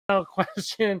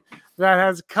question that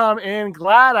has come in.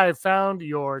 Glad I found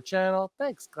your channel.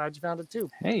 Thanks. Glad you found it too.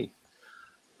 Hey.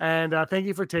 And thank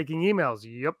you for taking emails.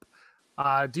 Yep.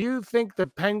 Do you think the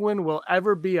Penguin will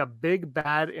ever be a big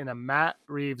bad in a Matt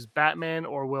Reeves Batman,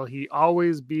 or will he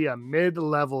always be a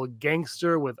mid-level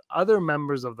gangster with other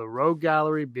members of the Rogue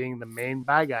Gallery being the main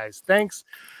bad guys? Thanks,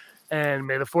 and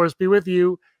may the force be with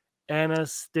you,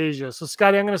 Anastasia. So,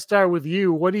 Scotty, I'm going to start with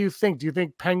you. What do you think? Do you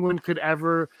think Penguin could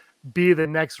ever be the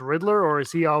next Riddler, or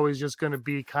is he always just going to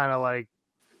be kind of like...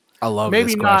 I love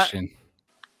maybe this not, question.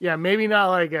 Yeah, maybe not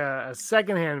like a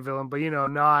secondhand villain, but,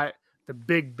 not the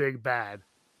big bad.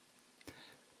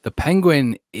 The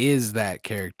Penguin is that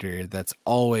character that's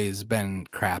always been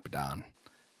crapped on.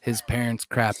 His parents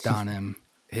crapped on him.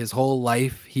 His whole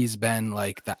life, he's been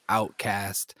like the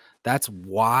outcast. That's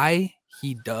why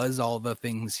he does all the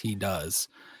things he does.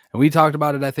 And we talked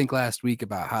about it, I think, last week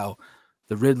about how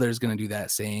the Riddler's going to do that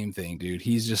same thing, dude.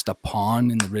 He's just a pawn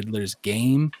in the Riddler's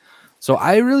game. So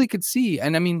I really could see,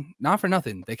 and I mean, not for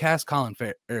nothing, they cast Colin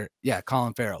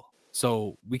Farrell.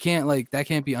 So we can't that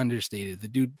can't be understated. The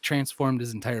dude transformed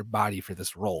his entire body for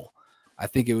this role. I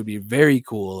think it would be very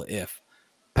cool if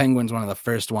Penguin's one of the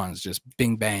first ones, just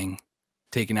bing bang,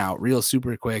 taken out real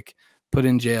super quick, put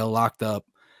in jail, locked up,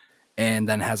 and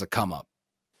then has a come up.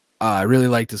 I really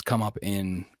liked his come up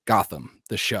in Gotham,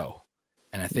 the show.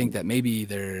 And I think that maybe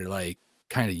they're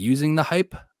kind of using the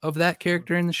hype of that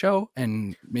character in the show,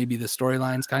 and maybe the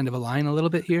storylines kind of align a little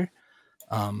bit here.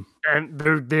 And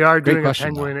they are doing a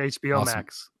Penguin HBO Awesome.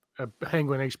 Max. A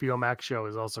Penguin HBO Max show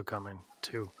is also coming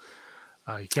too.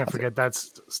 You can't forget that.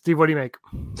 Steve, what do you make?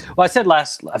 Well, I think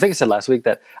I said last week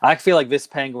that I feel like this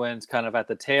Penguin's kind of at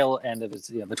the tail end of his,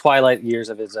 the twilight years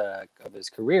of his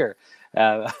career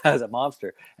as a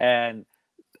mobster. And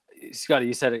Scotty,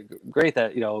 you said it great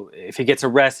that if he gets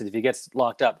arrested, if he gets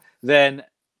locked up, then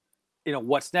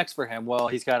what's next for him? Well,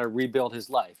 he's got to rebuild his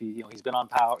life. He's been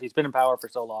in power for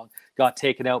so long, got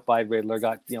taken out by Riddler,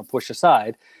 got pushed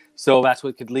aside. So that's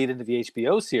what could lead into the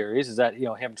HBO series, is that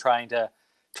him trying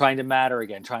to matter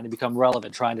again, trying to become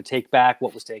relevant, trying to take back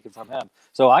what was taken from him.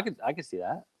 So I could see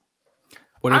that.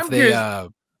 What if they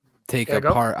take a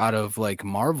part out of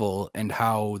Marvel and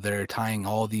how they're tying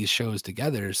all these shows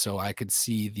together? So I could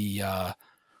see the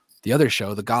other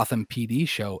show, the Gotham PD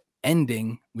show,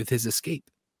 ending with his escape.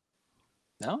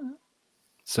 No.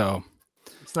 So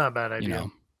it's not a bad idea.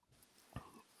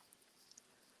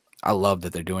 I love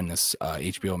that they're doing this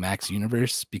HBO Max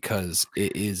universe, because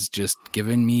it is just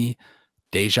giving me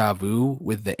deja vu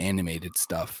with the animated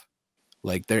stuff.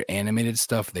 Their animated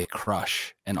stuff, they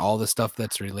crush, and all the stuff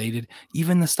that's related,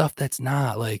 even the stuff that's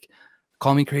not,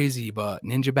 call me crazy, but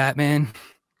Ninja Batman,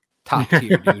 top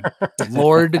tier, dude.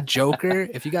 Lord Joker.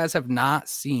 If you guys have not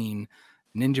seen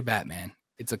Ninja Batman,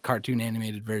 it's a cartoon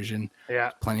animated version.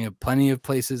 Yeah, plenty of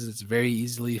places. It's very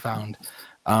easily found.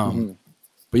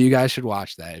 But you guys should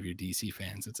watch that if you're DC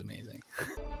fans. It's amazing.